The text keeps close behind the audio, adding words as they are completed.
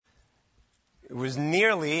It was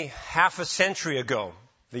nearly half a century ago.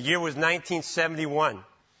 The year was 1971,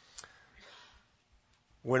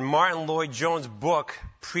 when Martin Lloyd-Jones' book,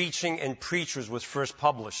 Preaching and Preachers, was first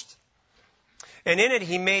published. And in it,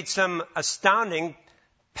 he made some astounding,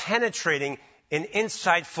 penetrating, and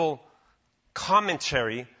insightful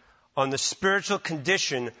commentary on the spiritual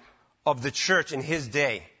condition of the church in his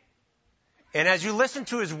day. And as you listen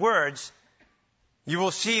to his words, you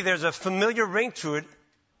will see there's a familiar ring to it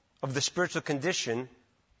of the spiritual condition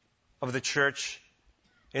of the church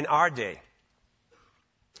in our day.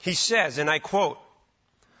 He says, and I quote,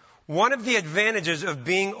 "One of the advantages of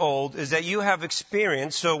being old is that you have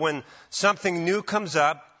experience, so when something new comes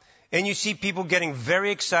up and you see people getting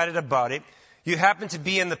very excited about it, you happen to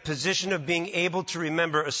be in the position of being able to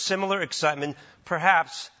remember a similar excitement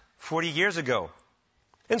perhaps 40 years ago.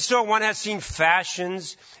 And so one has seen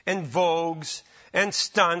fashions and vogues and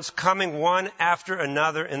stunts coming one after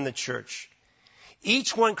another in the church.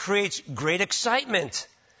 Each one creates great excitement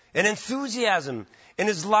and enthusiasm and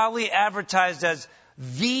is loudly advertised as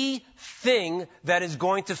the thing that is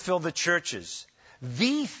going to fill the churches,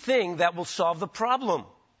 the thing that will solve the problem.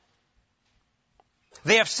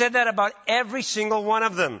 They have said that about every single one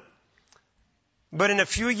of them. But in a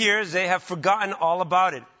few years, they have forgotten all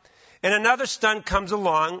about it. And another stunt comes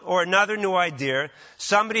along, or another new idea.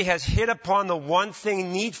 Somebody has hit upon the one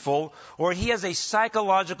thing needful, or he has a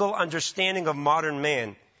psychological understanding of modern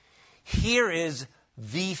man. Here is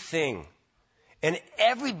the thing. And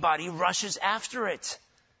everybody rushes after it.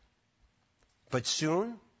 But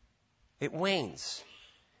soon, it wanes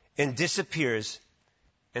and disappears,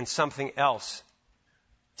 and something else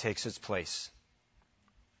takes its place."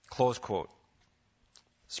 Close quote.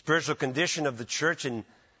 Spiritual condition of the church in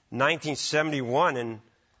 1971 and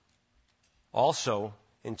also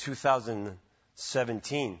in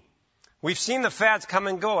 2017. We've seen the fads come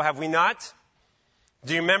and go, have we not?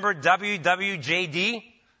 Do you remember WWJD?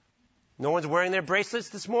 No one's wearing their bracelets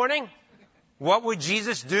this morning? What would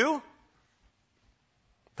Jesus do?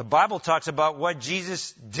 The Bible talks about what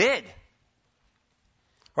Jesus did.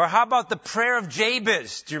 Or how about the prayer of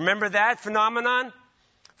Jabez? Do you remember that phenomenon?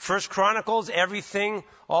 First Chronicles, everything,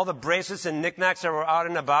 all the bracelets and knickknacks that were out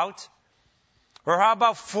and about. Or how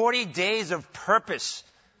about 40 days of purpose?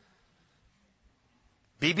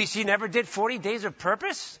 BBC never did 40 days of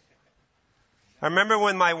purpose? I remember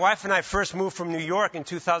when my wife and I first moved from New York in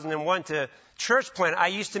 2001 to church plant, I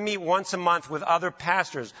used to meet once a month with other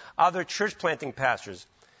pastors, other church planting pastors.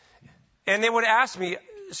 And they would ask me,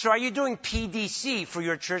 "So are you doing PDC for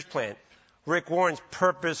your church plant?" Rick Warren's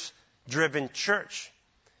purpose-driven church.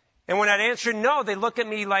 And when I'd answer no, they look at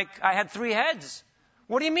me like I had three heads.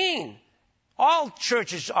 What do you mean? All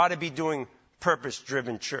churches ought to be doing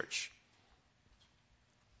purpose-driven church.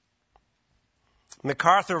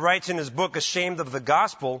 MacArthur writes in his book, Ashamed of the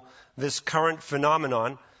Gospel, this current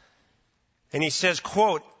phenomenon. And he says,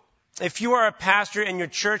 quote, "If you are a pastor and your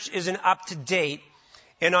church isn't up to date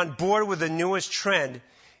and on board with the newest trend,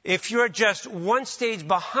 if you're just one stage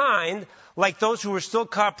behind, like those who were still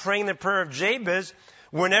caught praying the prayer of Jabez,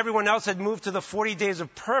 when everyone else had moved to the 40 days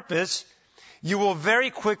of purpose, you will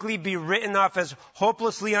very quickly be written off as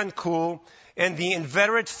hopelessly uncool, and the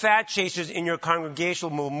inveterate fat chasers in your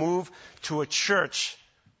congregation will move to a church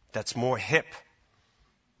that's more hip."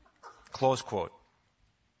 Close quote.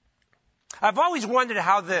 I've always wondered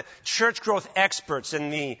how the church growth experts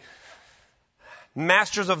and the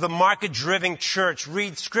masters of the market-driven church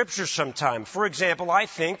read Scripture sometime. For example, I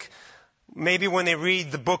think maybe when they read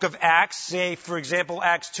the book of Acts, say, for example,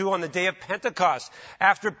 Acts 2 on the day of Pentecost,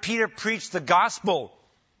 after Peter preached the gospel,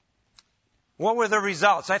 what were the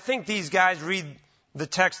results? I think these guys read the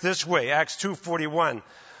text this way, Acts 2:41.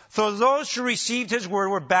 "So those who received his word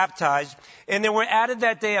were baptized, and there were added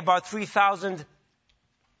that day about 3,000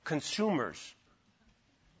 consumers.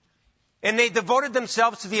 And they devoted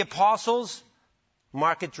themselves to the apostles'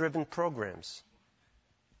 market-driven programs."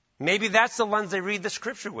 Maybe that's the lens they read the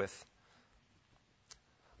Scripture with.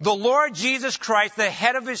 The Lord Jesus Christ, the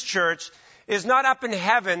head of his church, is not up in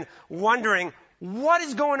heaven wondering, what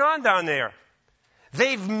is going on down there?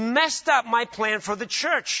 They've messed up my plan for the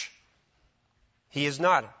church. He is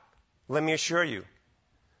not, let me assure you.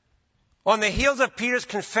 On the heels of Peter's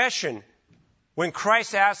confession, when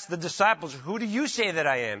Christ asked the disciples, "Who do you say that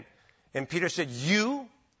I am?" And Peter said, "You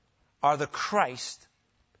are the Christ,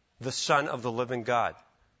 the Son of the living God."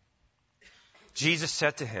 Jesus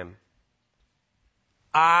said to him,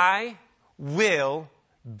 "I will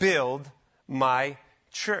build my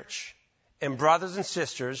church." And brothers and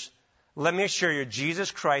sisters, let me assure you,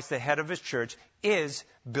 Jesus Christ, the head of his church, is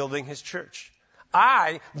building his church.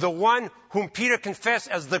 I, the one whom Peter confessed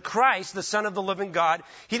as the Christ, the Son of the living God.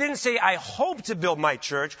 He didn't say, I hope to build my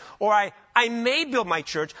church, or I may build my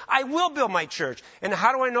church. I will build my church. And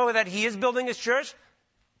how do I know that he is building his church?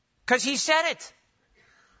 Because he said it.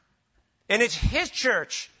 And it's his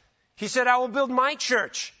church. He said, I will build my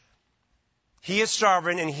church. He is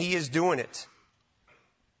sovereign and he is doing it.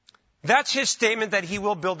 That's his statement that he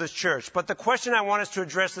will build his church. But the question I want us to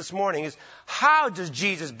address this morning is, how does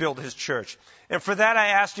Jesus build his church? And for that, I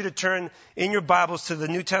ask you to turn in your Bibles to the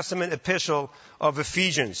New Testament epistle of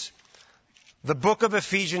Ephesians. The book of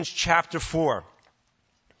Ephesians, chapter 4.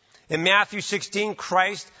 In Matthew 16,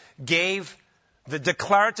 Christ gave the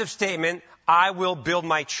declarative statement, I will build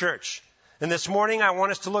my church. And this morning, I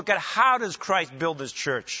want us to look at how does Christ build his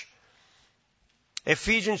church?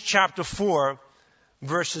 Ephesians chapter 4,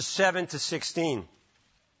 verses 7 to 16.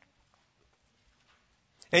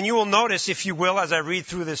 And you will notice, if you will, as I read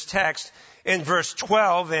through this text, in verse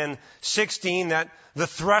 12 and 16, that the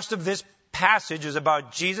thrust of this passage is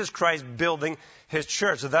about Jesus Christ building his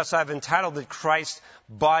church. So thus I've entitled it Christ's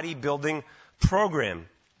Bodybuilding Program.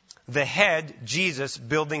 The head, Jesus,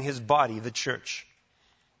 building his body, the church.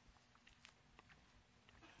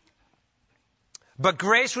 But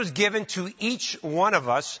grace was given to each one of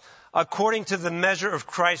us according to the measure of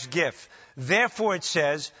Christ's gift. Therefore it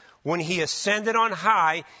says, when he ascended on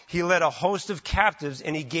high, he led a host of captives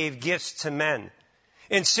and he gave gifts to men.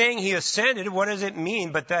 In saying he ascended, what does it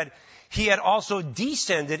mean but that he had also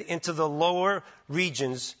descended into the lower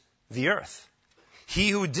regions, the earth? He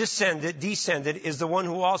who descended is the one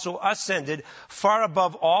who also ascended far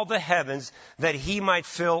above all the heavens that he might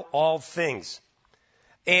fill all things.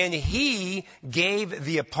 And he gave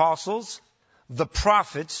the apostles, the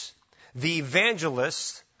prophets, the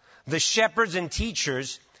evangelists, the shepherds and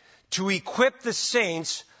teachers to equip the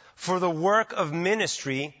saints for the work of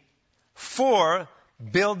ministry, for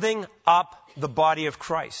building up the body of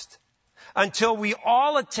Christ, until we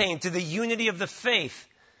all attain to the unity of the faith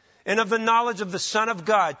and of the knowledge of the Son of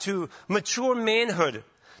God, to mature manhood,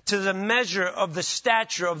 to the measure of the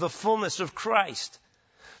stature of the fullness of Christ,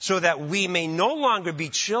 so that we may no longer be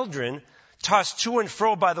children, tossed to and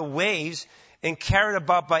fro by the waves and carried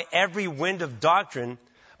about by every wind of doctrine,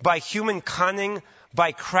 by human cunning,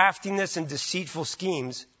 by craftiness and deceitful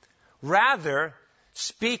schemes. Rather,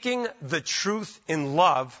 speaking the truth in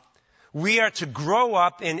love, we are to grow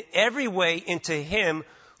up in every way into him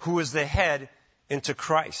who is the head, into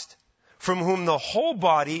Christ, from whom the whole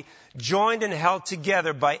body, joined and held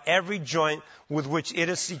together by every joint with which it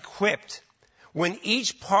is equipped, when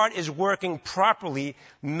each part is working properly,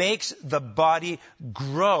 makes the body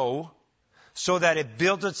grow so that it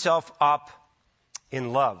builds itself up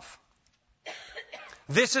in love.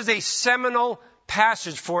 This is a seminal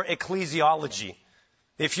passage for ecclesiology.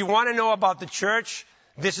 If you want to know about the church,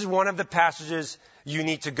 this is one of the passages you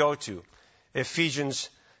need to go to. Ephesians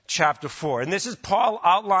chapter 4. And this is Paul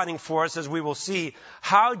outlining for us, as we will see,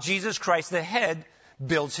 how Jesus Christ, the head,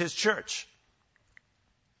 builds his church.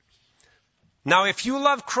 Now, if you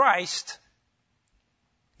love Christ,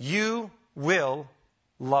 you will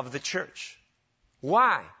love the church.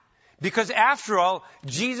 Why? Because after all,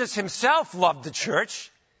 Jesus himself loved the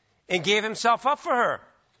church and gave himself up for her.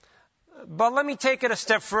 But let me take it a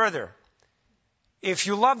step further. If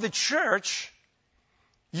you love the church,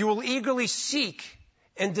 you will eagerly seek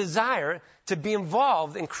and desire to be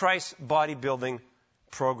involved in Christ's bodybuilding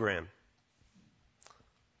program.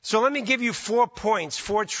 So let me give you 4 points,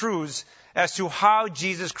 4 truths as to how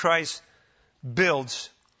Jesus Christ builds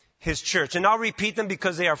his church. And I'll repeat them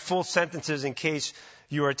because they are full sentences in case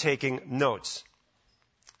you are taking notes.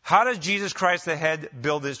 How does Jesus Christ the head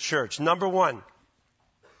build his church? Number 1,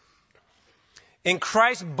 in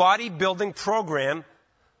Christ's bodybuilding program,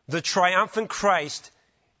 the triumphant Christ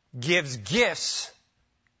gives gifts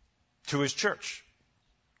to his church.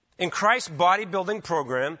 In Christ's bodybuilding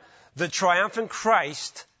program, the triumphant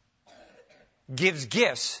Christ gives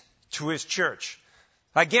gifts to his church.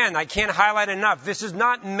 Again, I can't highlight enough, this is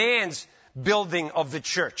not man's building of the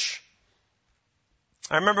church.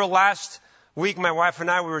 I remember last week, my wife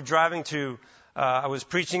and I, we were driving to, I was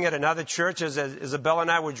preaching at another church. As Isabella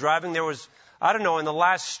and I were driving, there was, I don't know, in the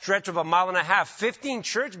last stretch of a mile and a half, 15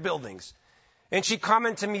 church buildings. And she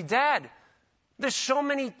commented to me, Dad, there's so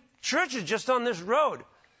many churches just on this road.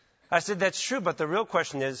 I said, that's true, but the real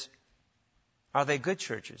question is, are they good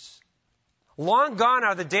churches? Long gone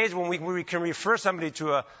are the days when we can refer somebody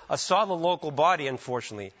to a solid local body,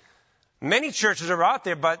 unfortunately. Many churches are out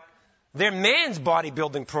there, but they're man's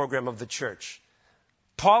bodybuilding program of the church.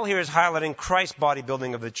 Paul here is highlighting Christ's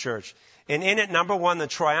bodybuilding of the church. And in it, number 1, the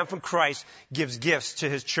triumphant Christ gives gifts to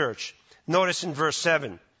his church. Notice in verse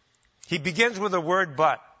 7. He begins with the word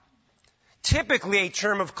but. Typically a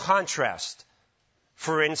term of contrast.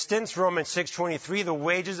 For instance, Romans 6:23, the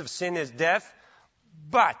wages of sin is death,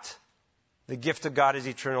 but the gift of God is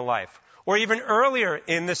eternal life. Or even earlier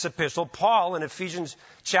in this epistle, Paul in Ephesians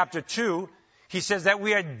chapter 2, he says that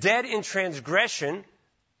we are dead in transgression,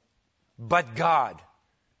 but God,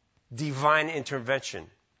 divine intervention.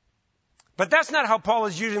 But that's not how Paul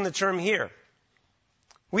is using the term here.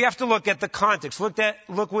 We have to look at the context.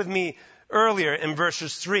 Look with me earlier in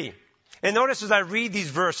verses 3. And notice as I read these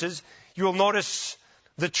verses, you will notice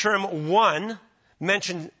the term one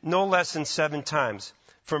mentioned no less than 7 times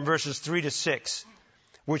from verses 3 to 6,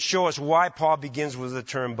 which show us why Paul begins with the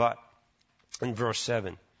term but in verse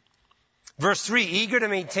 7. Verse 3, eager to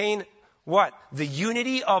maintain what? The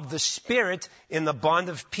unity of the Spirit in the bond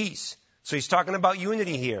of peace. So he's talking about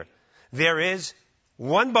unity here. There is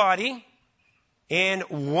one body and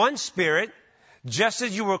one Spirit, just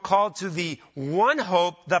as you were called to the one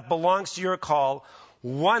hope that belongs to your call,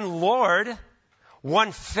 one Lord,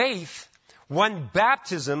 one faith, one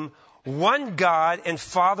baptism, one God and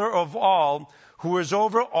Father of all, who is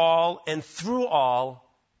over all and through all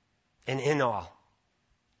and in all.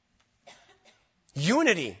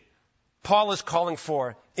 Unity, Paul is calling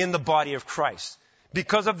for in the body of Christ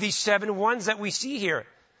because of these 7 ones that we see here.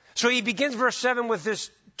 So he begins verse 7 with this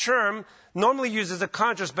term, normally used as a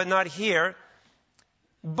contrast, but not here.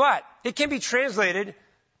 But it can be translated,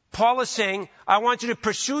 Paul is saying, I want you to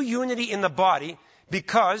pursue unity in the body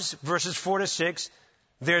because, verses 4 to 6,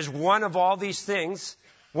 there's one of all these things,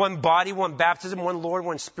 one body, one baptism, one Lord,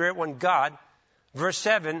 one Spirit, one God. Verse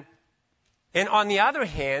 7, and on the other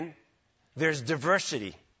hand, there's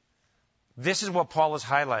diversity. This is what Paul is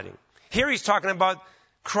highlighting. Here he's talking about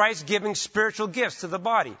Christ giving spiritual gifts to the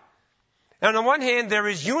body. And on the one hand, there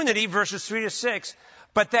is unity, verses 3 to 6,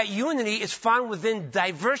 but that unity is found within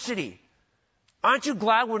diversity. Aren't you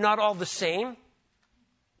glad we're not all the same?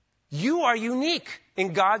 You are unique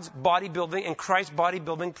in God's bodybuilding and Christ's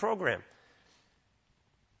bodybuilding program.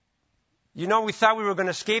 You know, we thought we were going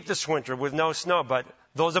to escape this winter with no snow, but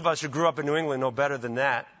those of us who grew up in New England know better than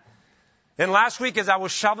that. And last week, as I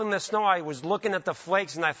was shoveling the snow, I was looking at the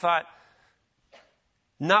flakes and I thought,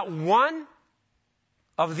 not one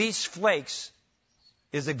of these flakes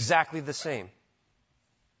is exactly the same.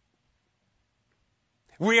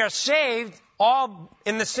 We are saved all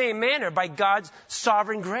in the same manner by God's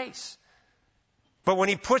sovereign grace. But when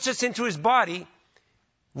He puts us into His body,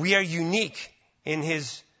 we are unique in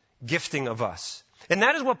His gifting of us. And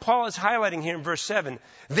that is what Paul is highlighting here in verse 7.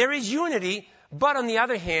 There is unity, but on the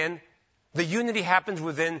other hand, the unity happens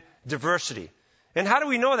within diversity. And how do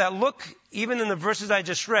we know that? Look, even in the verses I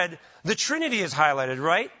just read, the Trinity is highlighted,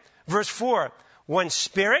 right? Verse 4, one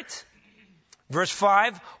Spirit. Verse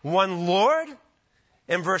 5, one Lord.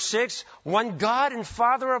 And verse 6, one God and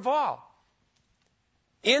Father of all.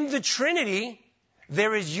 In the Trinity,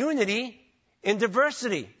 there is unity in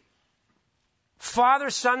diversity. Father,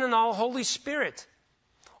 Son, and all Holy Spirit.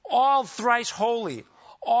 All thrice holy.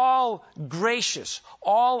 All gracious.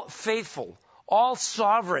 All faithful. All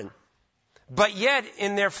sovereign. But yet,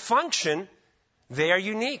 in their function, they are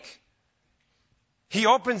unique. He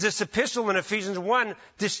opens this epistle in Ephesians 1,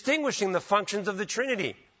 distinguishing the functions of the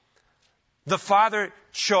Trinity. The Father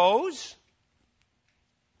chose,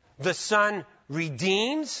 the Son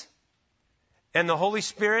redeems, and the Holy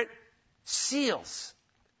Spirit seals.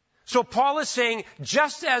 So Paul is saying,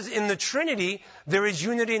 just as in the Trinity there is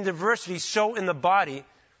unity and diversity, so in the body,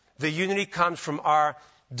 the unity comes from our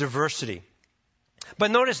diversity. But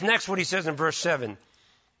notice next what he says in verse 7.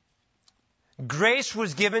 Grace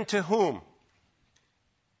was given to whom?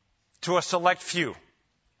 To a select few.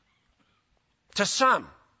 To some.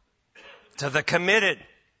 To the committed.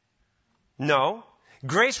 No.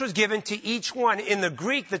 Grace was given to each one. In the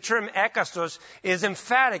Greek, the term ekastos is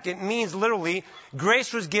emphatic. It means literally,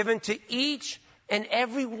 grace was given to each and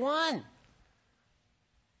every one.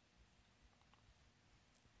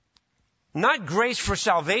 Not grace for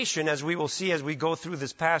salvation, as we will see as we go through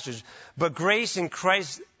this passage, but grace in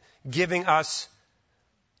Christ giving us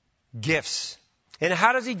gifts. And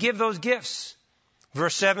how does He give those gifts?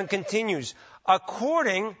 Verse 7 continues,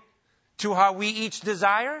 according to how we each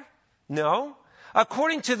desire? No.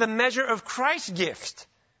 According to the measure of Christ's gift.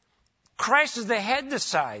 Christ as the head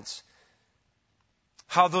decides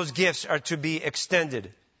how those gifts are to be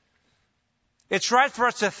extended. It's right for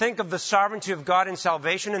us to think of the sovereignty of God in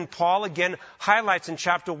salvation, and Paul again highlights in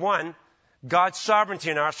chapter 1 God's sovereignty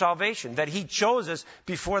in our salvation, that He chose us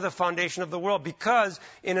before the foundation of the world, because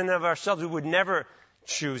in and of ourselves we would never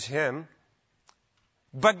choose Him.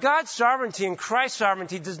 But God's sovereignty and Christ's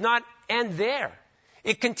sovereignty does not end there.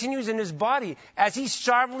 It continues in his body as he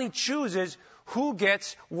sovereignly chooses who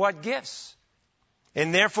gets what gifts.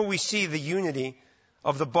 And therefore we see the unity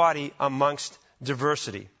of the body amongst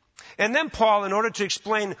diversity. And then Paul, in order to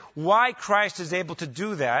explain why Christ is able to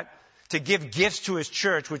do that, to give gifts to his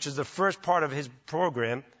church, which is the first part of his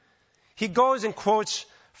program, he goes and quotes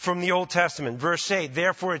from the Old Testament. Verse 8,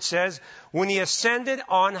 therefore it says, when he ascended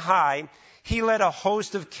on high, he led a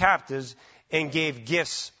host of captives and gave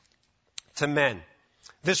gifts to men.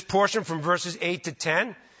 This portion from verses 8 to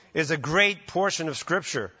 10 is a great portion of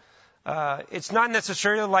Scripture. It's not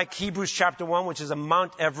necessarily like Hebrews chapter 1, which is a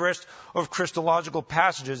Mount Everest of Christological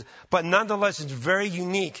passages, but nonetheless it's very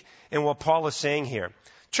unique in what Paul is saying here.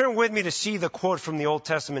 Turn with me to see the quote from the Old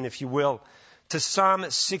Testament, if you will, to Psalm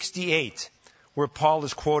 68, where Paul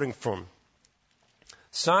is quoting from.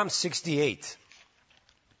 Psalm 68.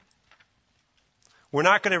 We're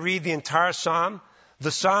not going to read the entire psalm.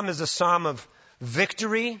 The psalm is a psalm of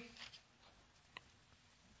victory.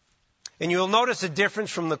 And you'll notice a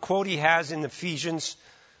difference from the quote he has in Ephesians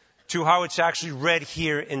to how it's actually read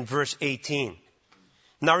here in verse 18.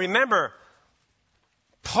 Now remember,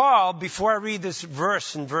 Paul, before I read this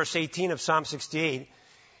verse in verse 18 of Psalm 68,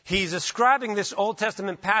 he's ascribing this Old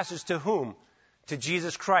Testament passage to whom? To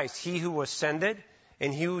Jesus Christ, he who ascended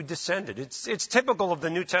and he who descended. It's typical of the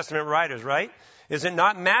New Testament writers, right? Is it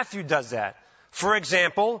not? Matthew does that. For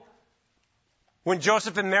example, when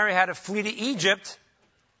Joseph and Mary had to flee to Egypt,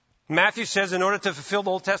 Matthew says in order to fulfill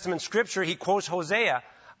the Old Testament scripture, he quotes Hosea,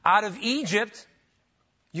 out of Egypt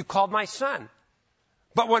you called my son.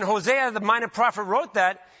 But when Hosea, the minor prophet, wrote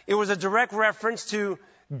that, it was a direct reference to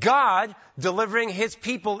God delivering his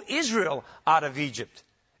people Israel out of Egypt.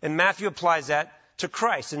 And Matthew applies that to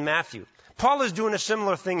Christ in Matthew. Paul is doing a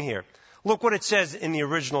similar thing here. Look what it says in the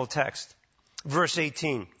original text. Verse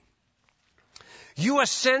 18. You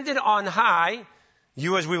ascended on high.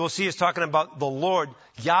 You, as we will see, is talking about the Lord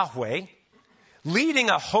Yahweh, leading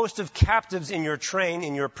a host of captives in your train,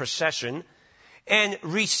 in your procession, and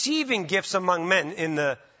receiving gifts among men. In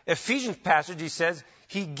the Ephesians passage, he says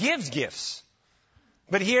he gives gifts.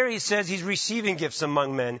 But here he says he's receiving gifts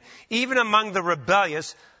among men, even among the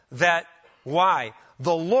rebellious, that, why?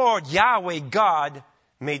 The Lord Yahweh God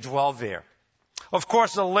may dwell there. Of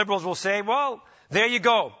course, the liberals will say, well, there you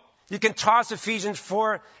go. You can toss Ephesians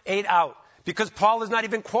 4:8 out because Paul is not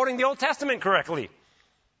even quoting the Old Testament correctly.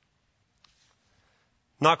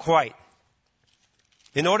 Not quite.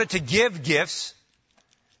 In order to give gifts,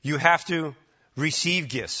 you have to receive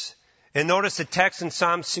gifts. And notice the text in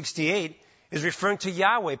Psalm 68 is referring to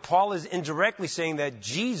Yahweh. Paul is indirectly saying that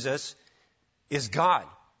Jesus is God.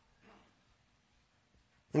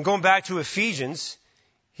 And going back to Ephesians,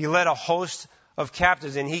 he led a host of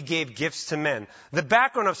captives and he gave gifts to men. The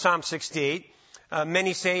background of Psalm 68,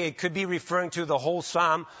 many say it could be referring to the whole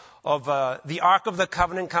psalm of the Ark of the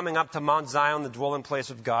Covenant coming up to Mount Zion, the dwelling place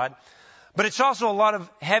of God. But it's also a lot of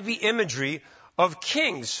heavy imagery of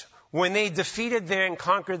kings when they defeated and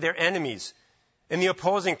conquered their enemies and the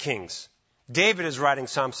opposing kings. David is writing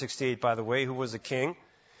Psalm 68, by the way, who was a king.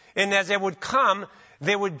 And as they would come,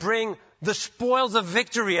 they would bring the spoils of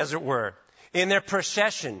victory, as it were, in their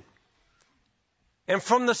procession. And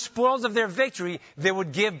from the spoils of their victory, they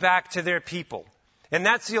would give back to their people. And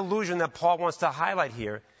that's the illusion that Paul wants to highlight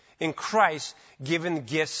here in Christ giving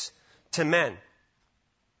gifts to men.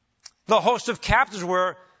 The host of captives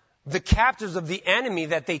were the captives of the enemy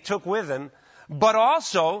that they took with them, but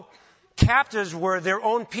also captives were their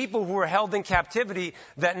own people who were held in captivity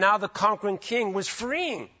that now the conquering king was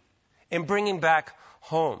freeing and bringing back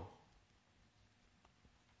home.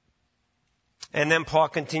 And then Paul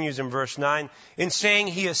continues in verse 9. In saying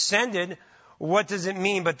he ascended, what does it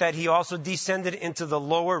mean but that he also descended into the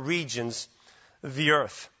lower regions of the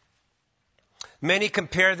earth? Many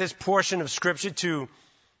compare this portion of Scripture to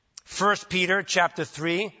 1 Peter chapter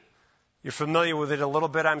 3. You're familiar with it a little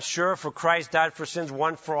bit, I'm sure. For Christ died for sins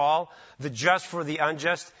once for all, the just for the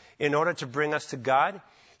unjust, in order to bring us to God.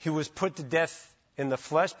 He was put to death in the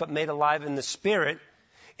flesh, but made alive in the spirit,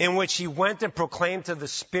 in which he went and proclaimed to the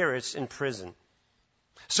spirits in prison.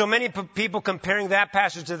 So many people comparing that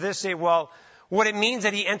passage to this say, well, what it means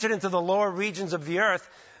that he entered into the lower regions of the earth,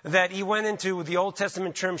 that he went into the Old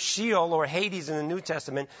Testament term Sheol or Hades in the New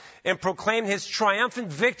Testament and proclaimed his triumphant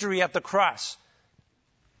victory at the cross.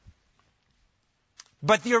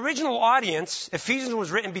 But the original audience, Ephesians was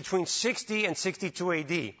written between 60 and 62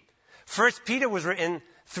 AD. 1 Peter was written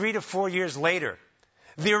 3 to 4 years later.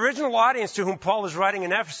 The original audience to whom Paul is writing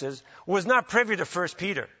in Ephesus was not privy to 1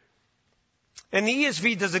 Peter. And the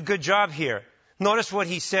ESV does a good job here. Notice what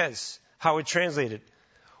he says, how it translated.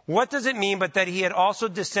 What does it mean but that he had also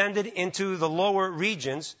descended into the lower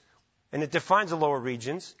regions, and it defines the lower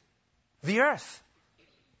regions, the earth.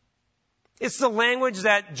 It's the language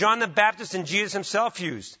that John the Baptist and Jesus himself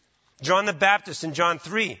used. John the Baptist in John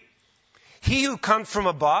 3. He who comes from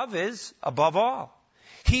above is above all.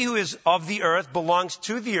 He who is of the earth belongs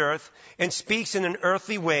to the earth and speaks in an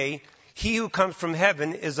earthly way. He who comes from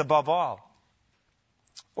heaven is above all.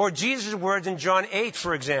 Or Jesus' words in John 8,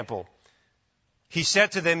 for example. He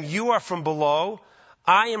said to them, you are from below,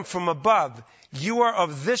 I am from above. You are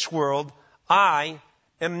of this world, I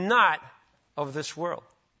am not of this world.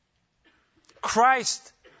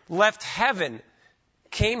 Christ left heaven,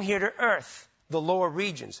 came here to earth, the lower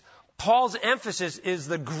regions. Paul's emphasis is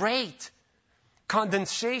the great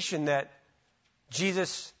condensation that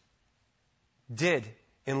Jesus did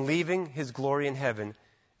in leaving his glory in heaven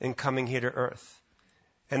and coming here to earth.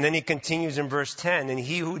 And then he continues in verse 10, and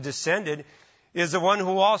he who descended is the one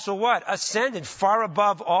who also what? Ascended far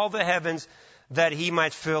above all the heavens that he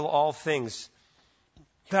might fill all things.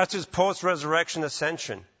 That's his post-resurrection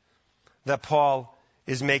ascension that Paul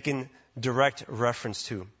is making direct reference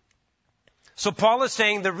to. So Paul is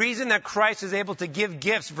saying the reason that Christ is able to give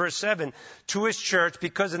gifts, verse 7, to his church,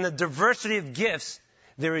 because in the diversity of gifts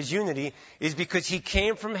there is unity, is because he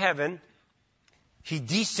came from heaven, he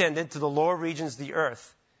descended to the lower regions of the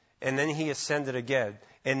earth, and then he ascended again.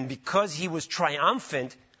 And because he was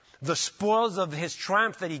triumphant, the spoils of his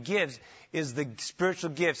triumph that he gives is the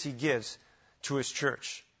spiritual gifts he gives to his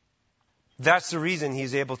church. That's the reason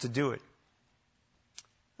he's able to do it.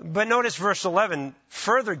 But notice verse 11,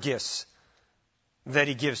 further gifts that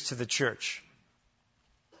he gives to the church.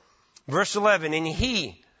 Verse 11, and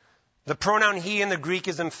he, the pronoun he in the Greek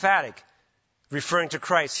is emphatic, referring to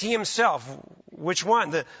Christ. He himself, which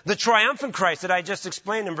one? The triumphant Christ that I just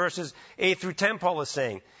explained in verses 8 through 10, Paul is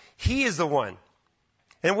saying. He is the one.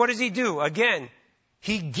 And what does he do? Again,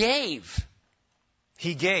 he gave.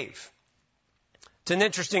 He gave. It's an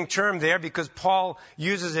interesting term there because Paul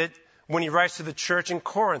uses it when he writes to the church in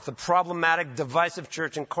Corinth, the problematic, divisive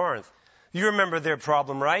church in Corinth. You remember their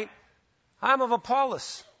problem, right? I'm of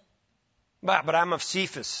Apollos, but I'm of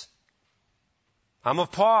Cephas. I'm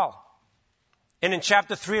of Paul. And in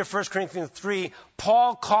chapter 3 of 1 Corinthians 3,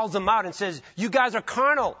 Paul calls them out and says, you guys are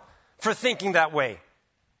carnal for thinking that way.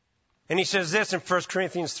 And he says this in 1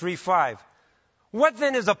 Corinthians 3:5. What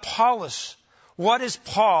then is Apollos? What is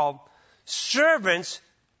Paul? Servants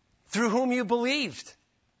through whom you believed.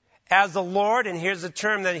 As the Lord, and here's the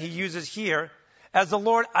term that he uses here, as the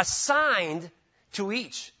Lord assigned to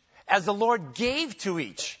each. As the Lord gave to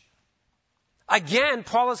each. Again,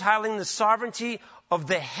 Paul is highlighting the sovereignty of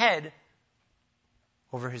the head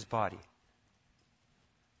over his body.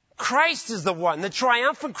 Christ is the one, the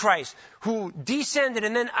triumphant Christ, who descended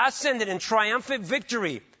and then ascended in triumphant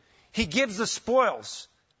victory. He gives the spoils,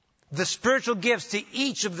 the spiritual gifts to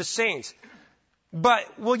each of the saints.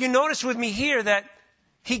 But will you notice with me here that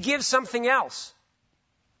he gives something else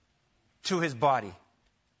to his body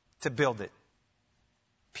to build it?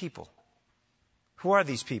 People. Who are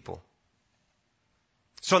these people?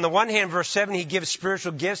 So on the one hand, verse 7, he gives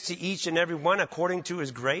spiritual gifts to each and every one according to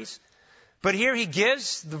his grace. But here he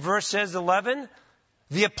gives, the verse says 11,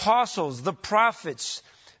 the apostles, the prophets,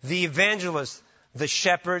 the evangelists, the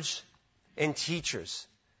shepherds, and teachers.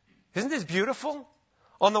 Isn't this beautiful?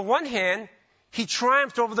 On the one hand, he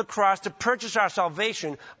triumphed over the cross to purchase our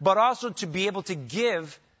salvation, but also to be able to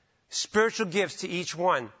give spiritual gifts to each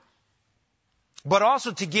one. But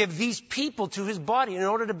also to give these people to his body in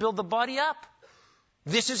order to build the body up.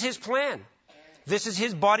 This is his plan. This is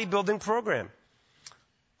his bodybuilding program.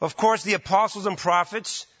 Of course, the apostles and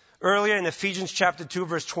prophets, earlier in Ephesians chapter 2,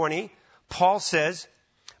 verse 20, Paul says,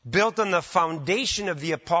 built on the foundation of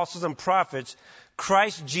the apostles and prophets,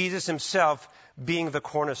 Christ Jesus himself being the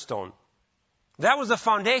cornerstone. That was the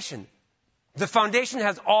foundation. The foundation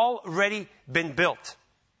has already been built.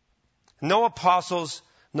 No apostles,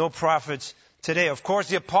 no prophets today. Of course,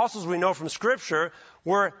 the apostles we know from Scripture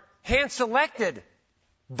were hand-selected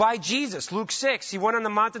by Jesus. Luke 6, he went on the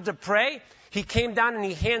mountain to pray. He came down and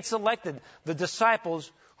he hand-selected the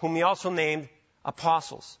disciples whom he also named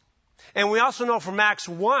apostles. And we also know from Acts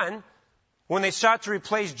 1, when they sought to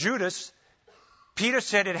replace Judas, Peter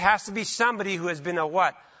said it has to be somebody who has been a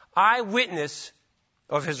what? Eyewitness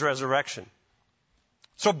of his resurrection.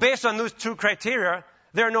 So based on those two criteria,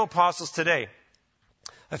 there are no apostles today.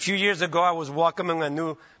 A few years ago, I was welcoming a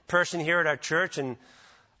new person here at our church, and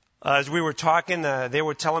as we were talking, they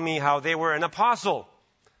were telling me how they were an apostle.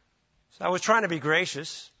 So I was trying to be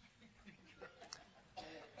gracious.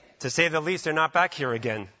 To say the least, they're not back here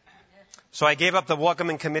again. So I gave up the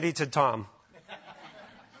welcoming committee to Tom.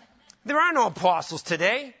 There are no apostles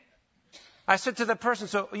today. I said to the person,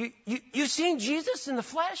 so you seen Jesus in the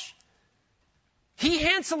flesh? He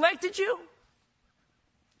hand-selected you?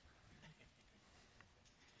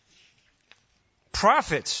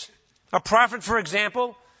 Prophets. A prophet, for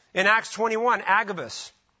example, in Acts 21,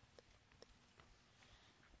 Agabus.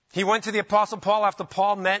 He went to the Apostle Paul after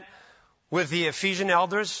Paul met with the Ephesian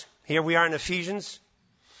elders. Here we are in Ephesians.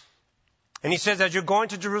 And he says, as you're going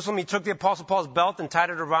to Jerusalem, he took the Apostle Paul's belt and tied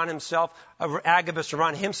it around himself, Agabus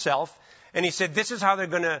around himself. And he said, this is how they're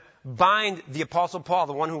going to bind the Apostle Paul,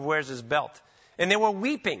 the one who wears his belt. And they were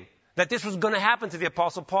weeping that this was going to happen to the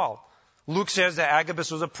Apostle Paul. Luke says that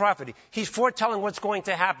Agabus was a prophet. He's foretelling what's going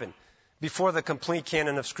to happen before the complete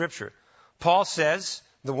canon of Scripture. Paul says,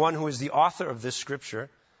 the one who is the author of this Scripture,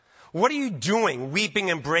 what are you doing,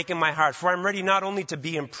 weeping and breaking my heart? For I'm ready not only to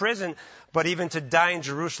be in prison, but even to die in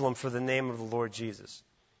Jerusalem for the name of the Lord Jesus.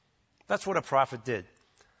 That's what a prophet did.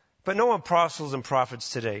 But no apostles and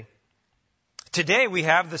prophets today. Today we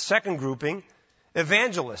have the second grouping,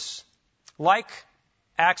 evangelists, like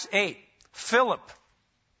Acts 8. Philip,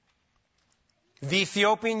 the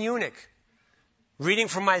Ethiopian eunuch, reading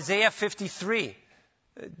from Isaiah 53.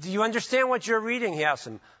 Do you understand what you're reading? He asked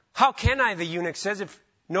him. How can I, the eunuch says, if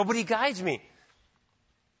nobody guides me?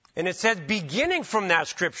 And it says beginning from that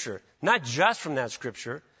scripture, not just from that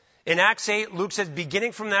scripture. In Acts 8, Luke says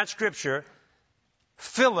beginning from that scripture,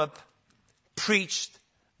 Philip preached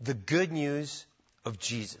the good news of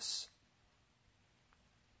Jesus.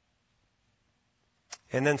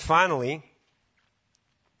 And then finally,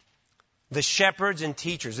 the shepherds and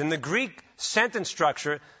teachers. In the Greek sentence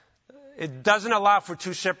structure, it doesn't allow for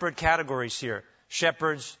two separate categories here.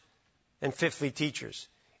 Shepherds and fifthly, teachers.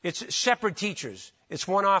 It's shepherd teachers. It's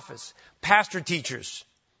one office. Pastor teachers.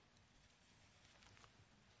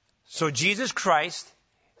 So Jesus Christ,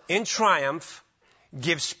 in triumph,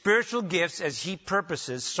 gives spiritual gifts as he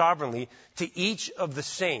purposes sovereignly to each of the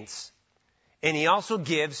saints. And he also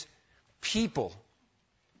gives people,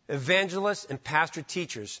 evangelists and pastor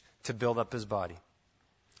teachers, to build up his body.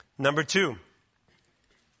 Number 2.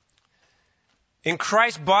 In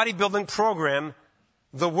Christ's bodybuilding program,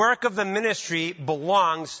 the work of the ministry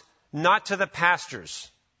belongs not to the pastors,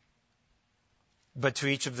 but to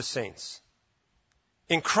each of the saints.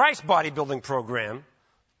 In Christ's bodybuilding program,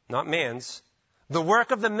 not man's, the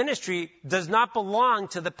work of the ministry does not belong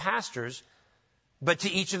to the pastors, but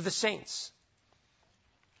to each of the saints.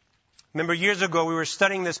 Remember years ago we were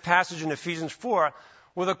studying this passage in Ephesians 4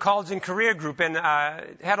 with a college and career group and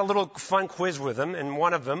had a little fun quiz with them, and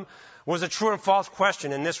one of them was a true and false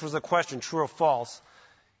question, and this was the question, true or false.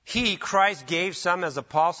 He, Christ, gave some as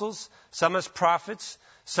apostles, some as prophets,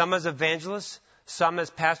 some as evangelists, some as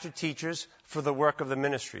pastor teachers for the work of the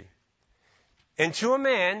ministry. And to a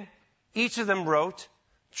man, each of them wrote,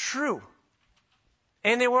 true.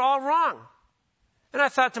 And they were all wrong. And I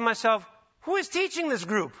thought to myself, who is teaching this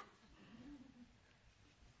group?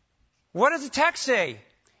 What does the text say?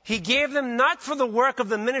 He gave them not for the work of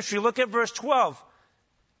the ministry. Look at verse 12.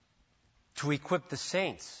 To equip the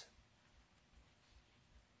saints.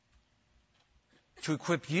 To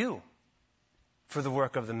equip you for the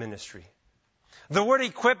work of the ministry. The word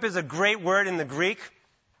equip is a great word in the Greek.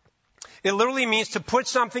 It literally means to put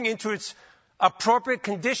something into its appropriate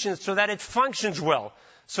conditions so that it functions well,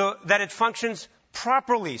 so that it functions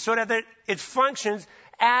properly, so that it functions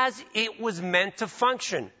as it was meant to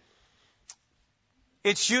function.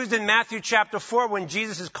 It's used in Matthew chapter 4 when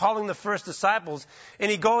Jesus is calling the first disciples and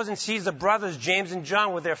he goes and sees the brothers James and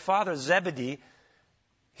John with their father Zebedee.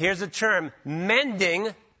 Here's the term, mending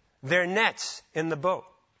their nets in the boat.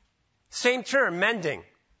 Same term, mending.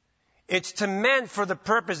 It's to mend for the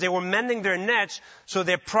purpose. They were mending their nets so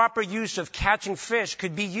their proper use of catching fish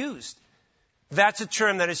could be used. That's a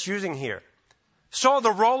term that it's using here. So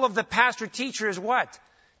the role of the pastor teacher is what?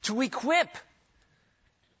 To equip.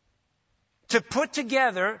 To put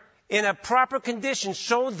together in a proper condition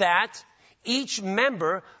so that each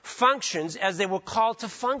member functions as they were called to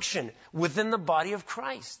function within the body of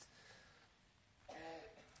Christ.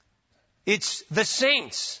 It's the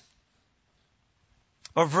saints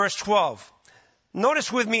of verse 12.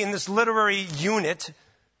 Notice with me in this literary unit,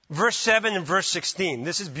 verse 7 and verse 16.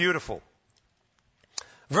 This is beautiful.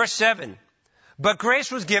 Verse 7. But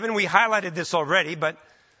grace was given, we highlighted this already, but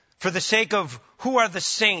for the sake of who are the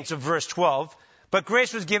saints of verse 12, but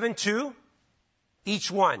grace was given to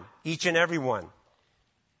each one, each and every one.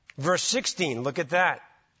 Verse 16, look at that.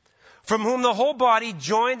 From whom the whole body,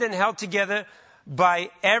 joined and held together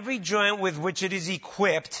by every joint with which it is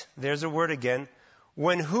equipped, there's a word again,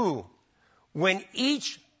 when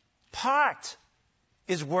each part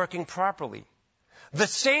is working properly, The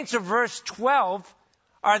saints of verse 12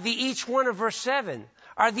 are the each one of verse 7,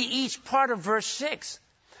 are the each part of verse 6.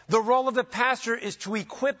 The role of the pastor is to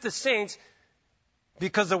equip the saints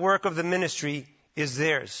because the work of the ministry is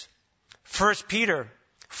theirs. 1 Peter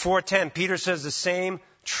 4:10, Peter says the same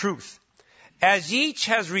truth. As each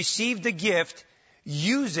has received a gift,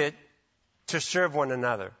 use it to serve one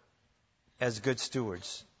another as good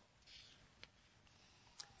stewards.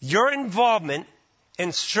 Your involvement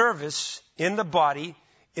in service in the body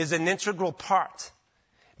is an integral part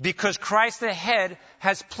because Christ the head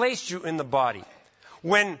has placed you in the body.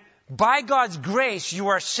 When by God's grace you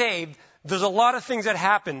are saved, there's a lot of things that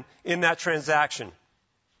happen in that transaction.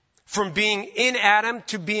 From being in Adam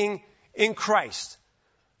to being in Christ.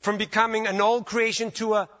 From becoming an old creation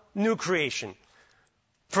to a new creation.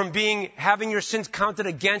 From having your sins counted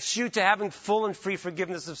against you to having full and free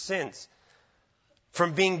forgiveness of sins.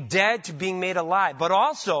 From being dead to being made alive. But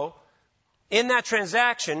also, in that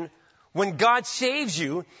transaction, when God saves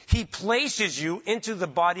you, He places you into the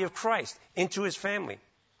body of Christ, into His family.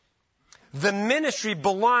 The ministry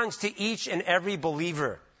belongs to each and every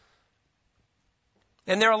believer.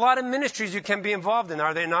 And there are a lot of ministries you can be involved in,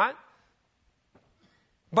 are there not?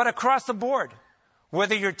 But across the board,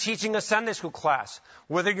 whether you're teaching a Sunday school class,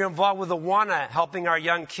 whether you're involved with Awana, helping our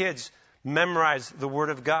young kids memorize the Word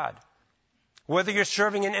of God, whether you're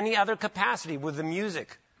serving in any other capacity with the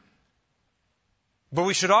music. But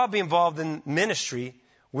we should all be involved in ministry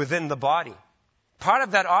within the body. Part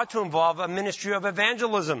of that ought to involve a ministry of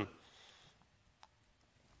evangelism.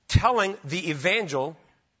 Telling the evangel,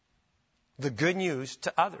 the good news,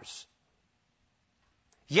 to others.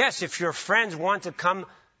 Yes, if your friends want to come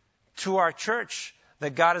to our church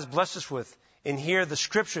that God has blessed us with and hear the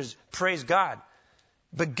scriptures, praise God.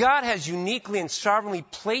 But God has uniquely and sovereignly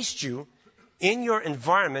placed you in your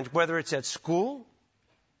environment, whether it's at school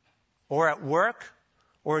or at work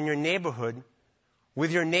or in your neighborhood,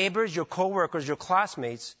 with your neighbors, your coworkers, your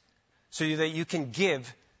classmates, so that you can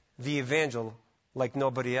give the evangel like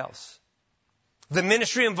nobody else. The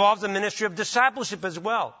ministry involves a ministry of discipleship as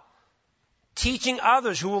well. Teaching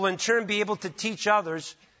others who will in turn be able to teach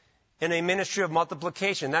others in a ministry of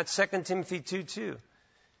multiplication. That's 2 Timothy 2:2.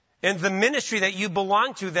 And the ministry that you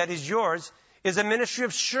belong to, that is yours, is a ministry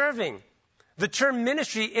of serving. The term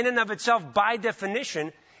ministry in and of itself, by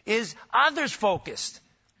definition, is others-focused.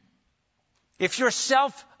 If you're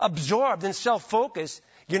self-absorbed and self-focused,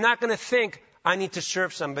 you're not going to think, I need to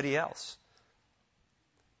serve somebody else.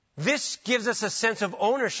 This gives us a sense of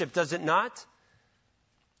ownership, does it not?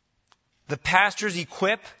 The pastors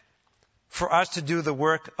equip for us to do the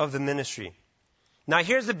work of the ministry. Now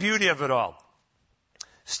here's the beauty of it all.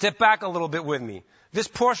 Step back a little bit with me. This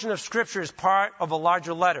portion of Scripture is part of a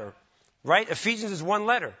larger letter, right? Ephesians is one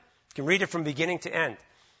letter. You can read it from beginning to end.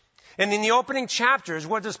 And in the opening chapters,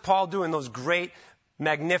 what does Paul do in those great,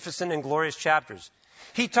 magnificent, and glorious chapters?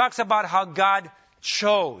 He talks about how God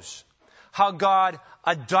chose, how God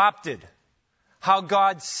adopted, how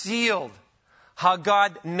God sealed, how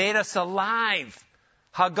God made us alive,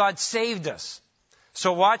 how God saved us.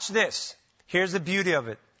 So watch this. Here's the beauty of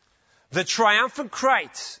it. The triumphant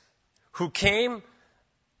Christ who came,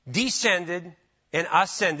 descended, and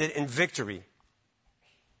ascended in victory.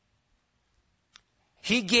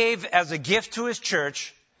 He gave as a gift to His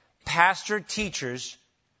church pastor teachers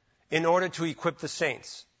in order to equip the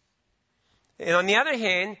saints. And on the other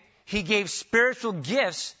hand, He gave spiritual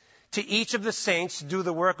gifts to each of the saints to do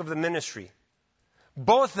the work of the ministry.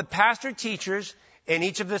 Both the pastor teachers and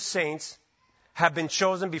each of the saints have been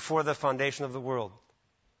chosen before the foundation of the world.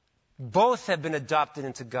 Both have been adopted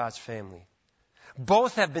into God's family.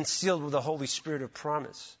 Both have been sealed with the Holy Spirit of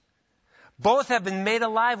promise. Both have been made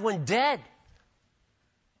alive when dead.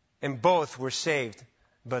 And both were saved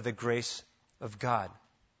by the grace of God.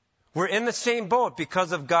 We're in the same boat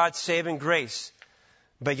because of God's saving grace.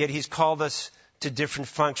 But yet He's called us to different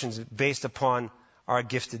functions based upon our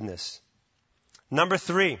giftedness. Number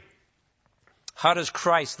 3, how does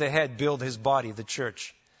Christ, the head, build His body, the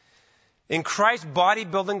church? In Christ's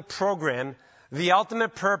bodybuilding program, the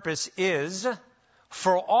ultimate purpose is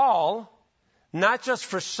for all, not just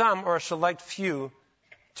for some or a select few,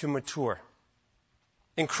 to mature.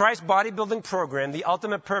 In Christ's bodybuilding program, the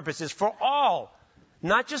ultimate purpose is for all,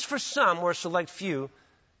 not just for some or a select few,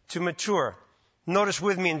 to mature. Notice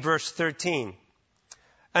with me in verse 13.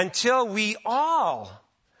 Until we all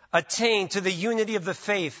attain to the unity of the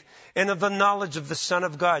faith and of the knowledge of the Son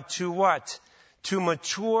of God. To what? To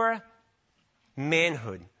mature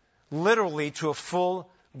manhood. Literally to a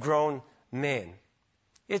full-grown man.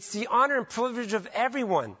 It's the honor and privilege of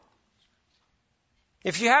everyone.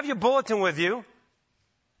 If you have your bulletin with you,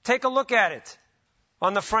 take a look at it.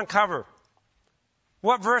 on the front cover.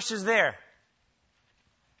 What verse is there?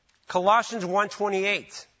 Colossians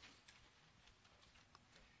 1:28.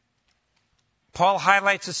 Paul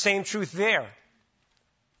highlights the same truth there.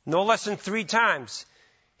 No less than 3 times.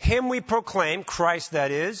 Him we proclaim, Christ that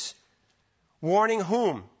is, warning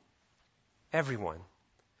whom? Everyone.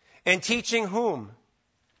 And teaching whom?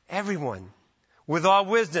 Everyone. With all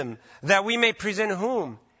wisdom, that we may present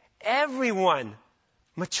whom? Everyone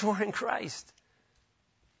mature in Christ.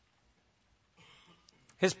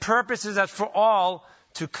 His purpose is that for all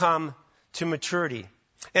to come to maturity.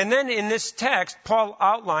 And then in this text, Paul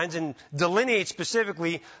outlines and delineates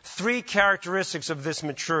specifically 3 characteristics of this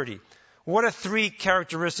maturity. What are 3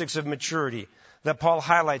 characteristics of maturity that Paul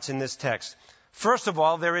highlights in this text? First of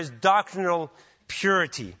all, there is doctrinal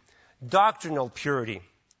purity. Doctrinal purity.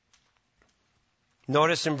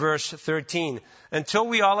 Notice in verse 13, until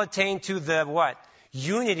we all attain to the what?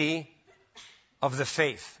 Unity of the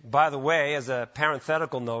faith. By the way, as a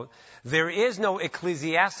parenthetical note, there is no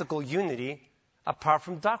ecclesiastical unity apart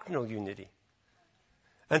from doctrinal unity.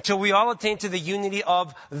 Until we all attain to the unity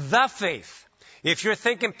of the faith. If you're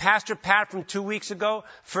thinking Pastor Pat from 2 weeks ago,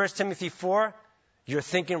 1 Timothy 4, you're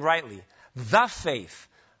thinking rightly. The faith,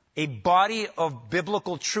 a body of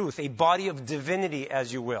biblical truth, a body of divinity,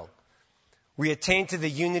 as you will. We attain to the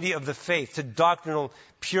unity of the faith, to doctrinal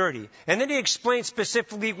purity. And then he explains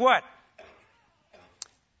specifically what?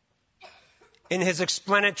 In his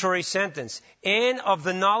explanatory sentence, and of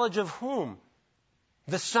the knowledge of whom?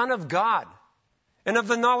 The Son of God. And of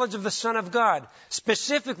the knowledge of the Son of God.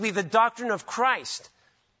 Specifically, the doctrine of Christ.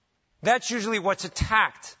 That's usually what's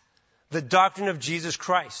attacked. The doctrine of Jesus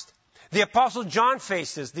Christ. The Apostle John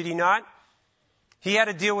faced this, did he not? He had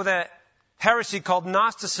to deal with a heresy called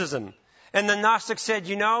Gnosticism. And the Gnostic said,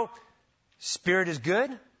 spirit is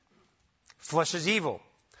good, flesh is evil.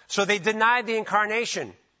 So they denied the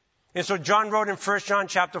incarnation. And so John wrote in 1 John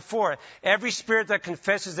chapter 4, every spirit that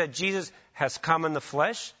confesses that Jesus has come in the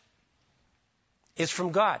flesh is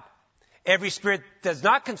from God. Every spirit that does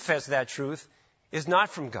not confess that truth is not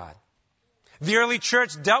from God. The early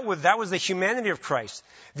church dealt with, that was the humanity of Christ.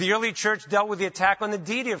 The early church dealt with the attack on the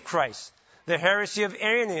deity of Christ, the heresy of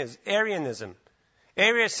Arianism.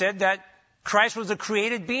 Arius said that Christ was a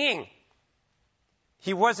created being.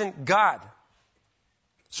 He wasn't God.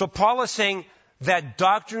 So Paul is saying that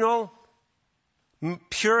doctrinal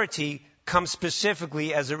purity comes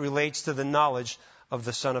specifically as it relates to the knowledge of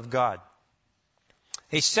the Son of God.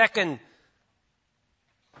 A second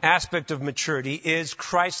aspect of maturity is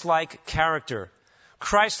Christ-like character.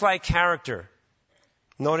 Christ-like character.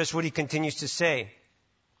 Notice what he continues to say.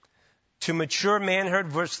 To mature manhood,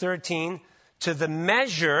 verse 13, to the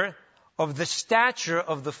measure of the stature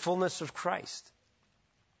of the fullness of Christ.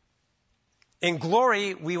 In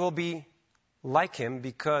glory, we will be like him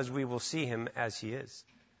because we will see him as he is.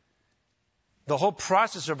 The whole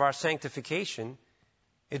process of our sanctification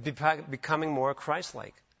is becoming more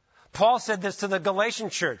Christ-like. Paul said this to the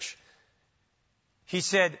Galatian church. He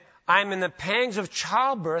said, I'm in the pangs of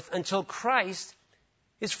childbirth until Christ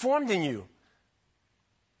is formed in you.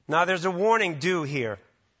 Now there's a warning due here.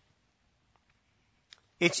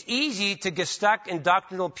 It's easy to get stuck in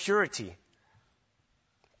doctrinal purity.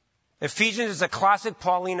 Ephesians is a classic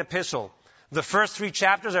Pauline epistle. The first 3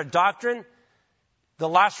 chapters are doctrine. The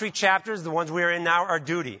last 3 chapters, the ones we are in now, are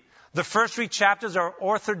duty. The first 3 chapters are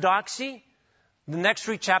orthodoxy. The next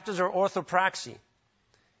 3 chapters are orthopraxy.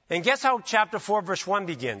 And guess how chapter 4, verse 1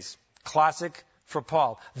 begins? Classic for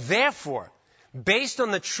Paul. Therefore, based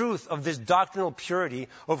on the truth of this doctrinal purity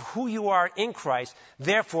of who you are in Christ,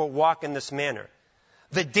 therefore walk in this manner.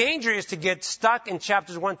 The danger is to get stuck in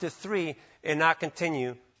chapters 1 to 3 and not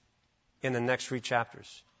continue in the next 3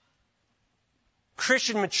 chapters.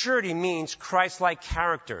 Christian maturity means Christ-like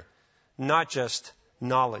character, not just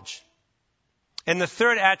knowledge. And the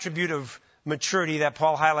third attribute of maturity that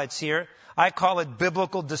Paul highlights here, I call it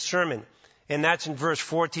biblical discernment. And that's in verse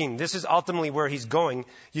 14. This is ultimately where he's going.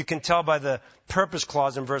 You can tell by the purpose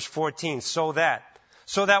clause in verse 14. So that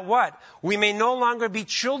what? We may no longer be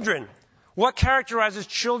children. What characterizes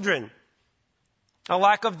children? A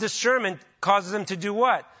lack of discernment causes them to do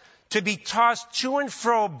what? To be tossed to and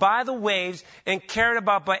fro by the waves and carried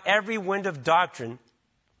about by every wind of doctrine,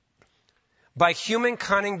 by human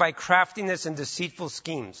cunning, by craftiness and deceitful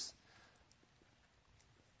schemes.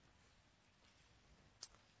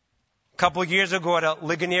 A couple of years ago at a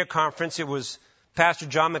Ligonier conference, it was Pastor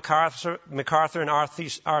John MacArthur and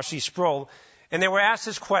R.C. Sproul, and they were asked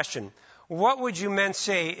this question: what would you men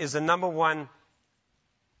say is the number one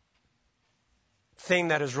thing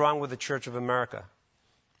that is wrong with the Church of America?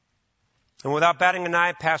 And without batting an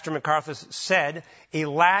eye, Pastor MacArthur said, a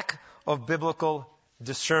lack of biblical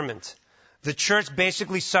discernment. The church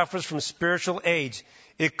basically suffers from spiritual age.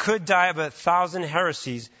 It could die of 1,000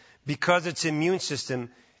 heresies because its immune system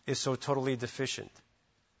is so totally deficient.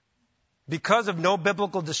 Because of no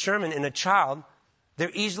biblical discernment in a child, they're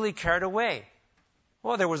easily carried away.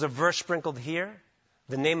 Well, there was a verse sprinkled here.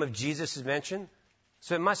 The name of Jesus is mentioned,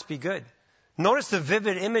 so it must be good. Notice the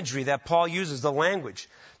vivid imagery that Paul uses, the language.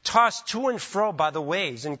 Tossed to and fro by the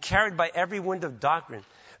waves and carried by every wind of doctrine.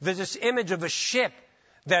 There's this image of a ship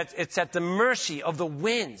that it's at the mercy of the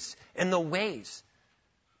winds and the waves.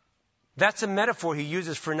 That's a metaphor he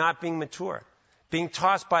uses for not being mature, being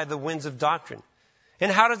tossed by the winds of doctrine.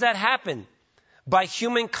 And how does that happen? By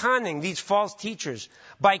human cunning, these false teachers,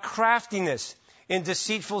 by craftiness in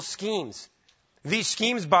deceitful schemes. These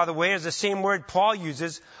schemes, by the way, is the same word Paul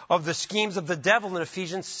uses of the schemes of the devil in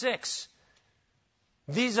Ephesians 6.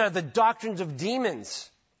 These are the doctrines of demons,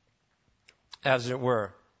 as it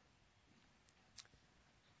were.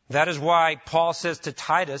 That is why Paul says to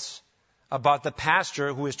Titus about the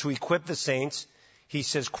pastor who is to equip the saints, he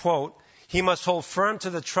says, quote, he must hold firm to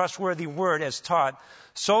the trustworthy word as taught,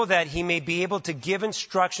 so that he may be able to give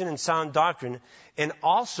instruction in sound doctrine and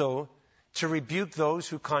also to rebuke those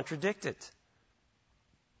who contradict it.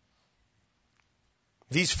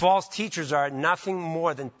 These false teachers are nothing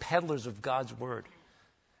more than peddlers of God's word.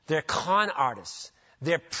 They're con artists.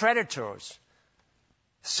 They're predators,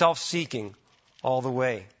 self-seeking all the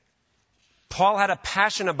way. Paul had a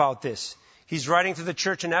passion about this. He's writing to the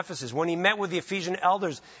church in Ephesus. When he met with the Ephesian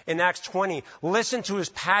elders in Acts 20, listen to his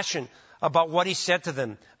passion about what he said to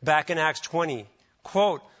them back in Acts 20.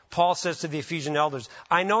 Quote, Paul says to the Ephesian elders,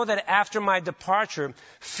 I know that after my departure,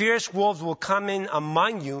 fierce wolves will come in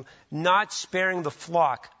among you, not sparing the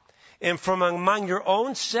flock. And from among your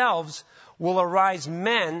own selves will arise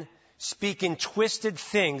men speaking twisted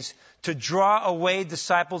things to draw away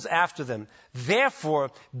disciples after them.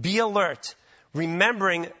 Therefore, be alert,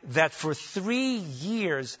 remembering that for 3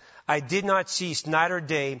 years I did not cease night or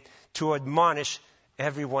day to admonish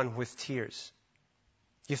everyone with tears.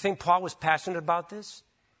 You think Paul was passionate about this?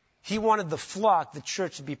 He wanted the flock, the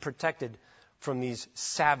church, to be protected from these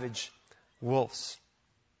savage wolves.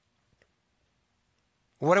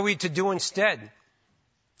 What are we to do instead?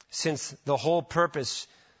 Since the whole purpose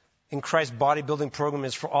in Christ's bodybuilding program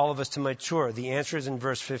is for all of us to mature. The answer is in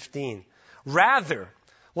verse 15. Rather,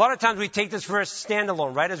 a lot of times we take this verse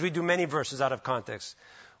standalone, right, as we do many verses out of context.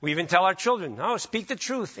 We even tell our children, speak the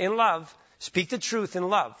truth in love. Speak the truth in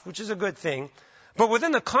love, which is a good thing. But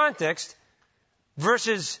within the context,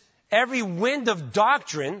 versus every wind of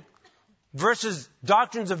doctrine versus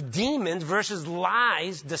doctrines of demons versus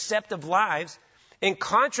lies, deceptive lies. In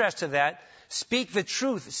contrast to that, speak the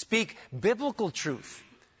truth. Speak biblical truth.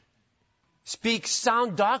 Speak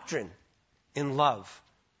sound doctrine in love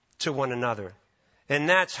to one another. And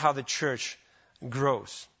that's how the church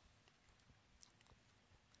grows.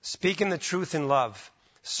 Speaking the truth in love,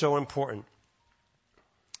 so important.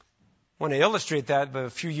 I want to illustrate that, but a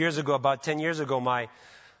few years ago, about 10 years ago, my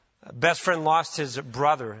best friend lost his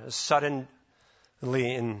brother suddenly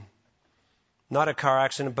in not a car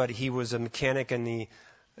accident, but he was a mechanic and he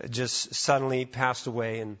just suddenly passed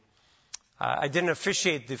away. And I didn't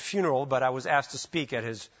officiate the funeral, but I was asked to speak at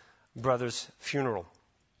his brother's funeral.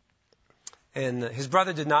 And his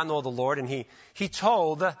brother did not know the Lord, and he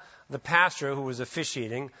told the pastor who was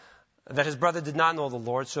officiating that his brother did not know the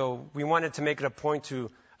Lord, so we wanted to make it a point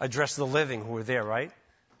to address the living who were there, right?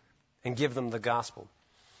 And give them the gospel.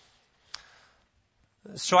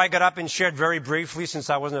 So I got up and shared very briefly, since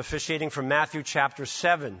I wasn't officiating, from Matthew chapter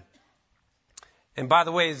 7. And by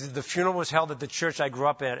the way, the funeral was held at the church I grew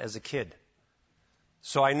up at as a kid.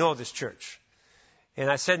 So I know this church. And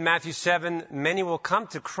I said, Matthew 7, many will come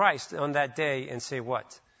to Christ on that day and say,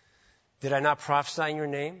 what? Did I not prophesy in your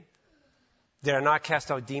name? Did I not cast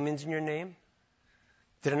out demons in your name?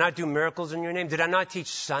 Did I not do miracles in your name? Did I not teach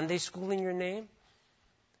Sunday school in your name?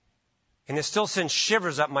 And it still sends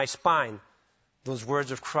shivers up my spine, those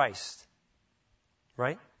words of Christ.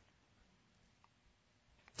 Right?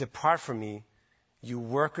 Depart from me, you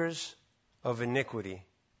workers of iniquity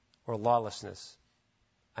or lawlessness.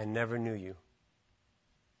 I never knew you.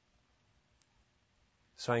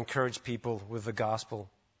 So I encourage people with the gospel.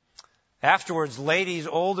 Afterwards, ladies,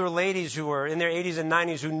 older ladies who were in their 80s and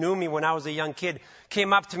 90s who knew me when I was a young kid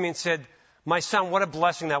came up to me and said, my son, what a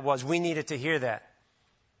blessing that was. We needed to hear that.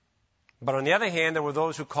 But on the other hand, there were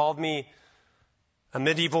those who called me a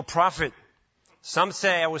medieval prophet. Some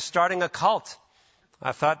say I was starting a cult.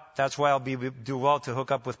 I thought that's why I'll do well to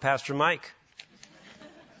hook up with Pastor Mike.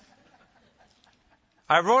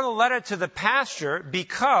 I wrote a letter to the pastor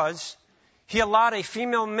because he allowed a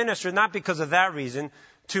female minister, not because of that reason,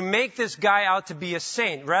 to make this guy out to be a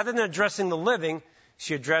saint. Rather than addressing the living,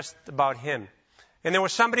 she addressed about him. And there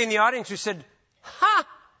was somebody in the audience who said,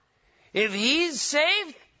 if he's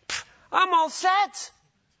saved, I'm all set.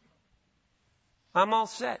 I'm all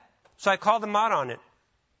set. So I called him out on it.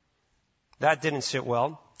 That didn't sit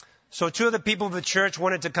well. So two of the people of the church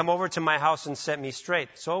wanted to come over to my house and set me straight.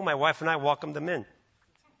 So my wife and I welcomed them in.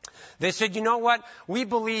 They said, you know what? We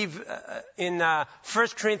believe in 1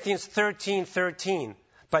 Corinthians 13:13.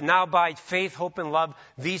 But now by faith, hope, and love,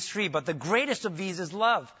 these three. But the greatest of these is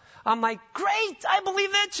love. I'm like, great, I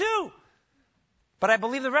believe that too. But I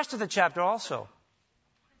believe the rest of the chapter also,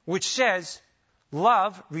 which says,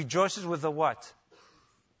 love rejoices with the what?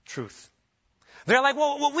 Truth. They're like,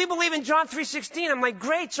 well, we believe in John 3:16. I'm like,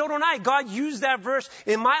 great, so don't I. God used that verse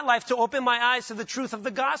in my life to open my eyes to the truth of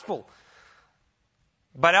the gospel.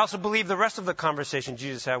 But I also believe the rest of the conversation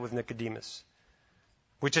Jesus had with Nicodemus,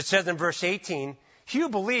 which it says in verse 18, he who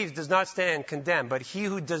believes does not stand condemned, but he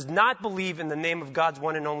who does not believe in the name of God's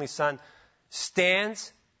one and only Son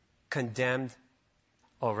stands condemned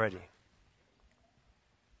already.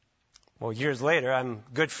 Well, years later, I'm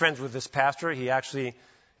good friends with this pastor. He actually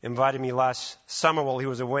invited me last summer while he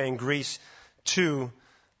was away in Greece to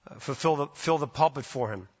fill the pulpit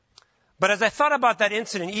for him. But as I thought about that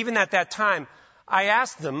incident, even at that time, I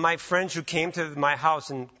asked them, my friends who came to my house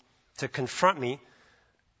and to confront me,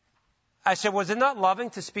 I said, was it not loving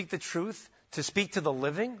to speak the truth, to speak to the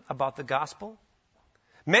living about the gospel?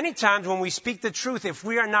 Many times when we speak the truth, if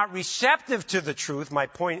we are not receptive to the truth, my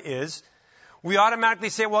point is, we automatically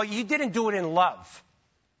say, well, you didn't do it in love.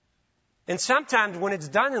 And sometimes when it's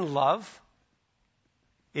done in love,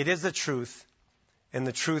 it is the truth, and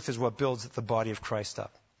the truth is what builds the body of Christ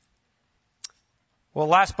up. Well,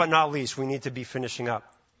 last but not least, we need to be finishing up.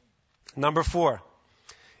 Number 4,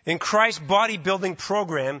 in Christ's bodybuilding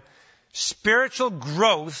program, spiritual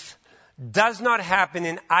growth does not happen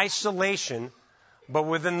in isolation, but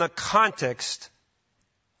within the context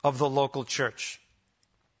of the local church.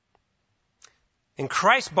 In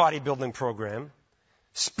Christ's bodybuilding program,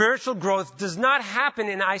 spiritual growth does not happen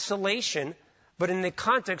in isolation, but in the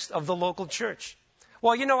context of the local church.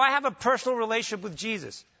 Well, I have a personal relationship with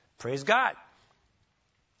Jesus. Praise God.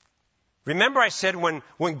 Remember I said when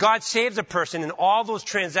God saves a person and all those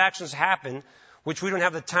transactions happen, which we don't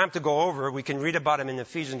have the time to go over, we can read about them in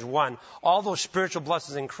Ephesians 1, all those spiritual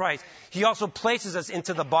blessings in Christ, He also places us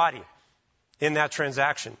into the body in that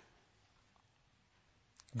transaction.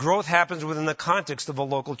 Growth happens within the context of a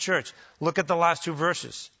local church. Look at the last 2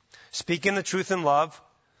 verses. Speaking the truth in love,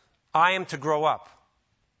 I am to grow up.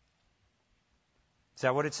 Is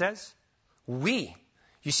that what it says? We.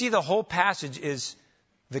 You see, the whole passage is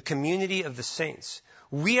the community of the saints.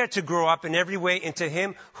 We are to grow up in every way into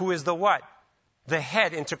Him who is the what? The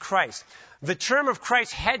head, into Christ. The term of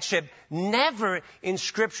Christ's headship never in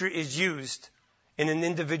Scripture is used in an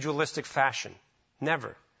individualistic fashion.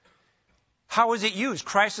 Never. How is it used?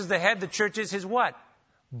 Christ is the head, the church is His what?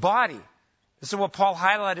 Body. This is what Paul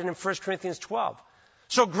highlighted in 1 Corinthians 12.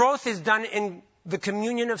 So growth is done in the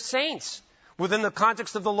communion of saints within the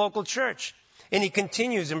context of the local church. And he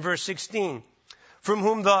continues in verse 16. From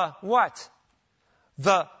whom the what?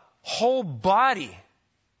 The whole body,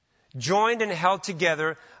 joined and held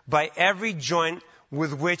together by every joint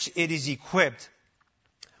with which it is equipped,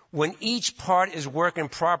 when each part is working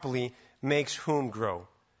properly, makes whom grow?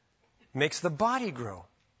 Makes the body grow.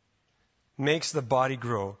 Makes the body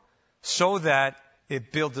grow so that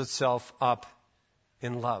it builds itself up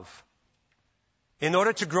in love. In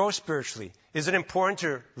order to grow spiritually, is it important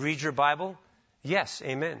to read your Bible? Yes,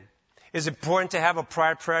 amen. Is it important to have a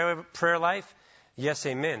prior prayer life? Yes,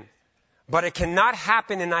 amen. But it cannot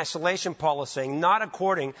happen in isolation, Paul is saying, not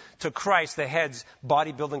according to Christ, the head's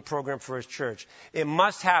bodybuilding program for His church. It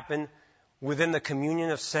must happen within the communion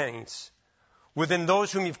of saints, within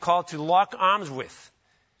those whom you've called to lock arms with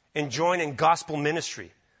and join in gospel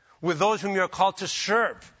ministry, with those whom you're called to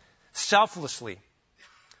serve selflessly,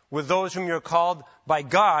 with those whom you're called by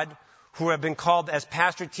God, who have been called as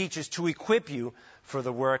pastor teachers to equip you for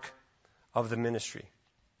the work of the ministry.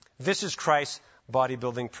 This is Christ's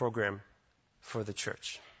bodybuilding program for the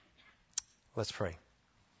church. Let's pray.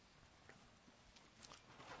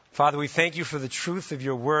 Father, we thank You for the truth of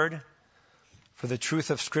Your word, for the truth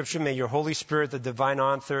of Scripture. May Your Holy Spirit, the divine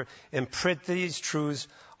author, imprint these truths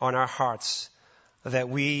on our hearts, that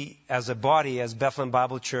we as a body, as Bethlehem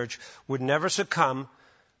Bible Church, would never succumb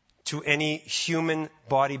to any human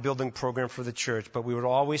bodybuilding program for the church, but we would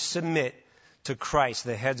always submit to Christ,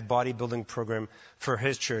 the head's bodybuilding program for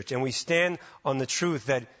his church. And we stand on the truth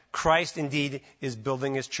that Christ indeed is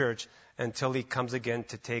building his church until he comes again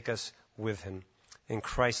to take us with him. In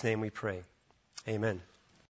Christ's name we pray. Amen.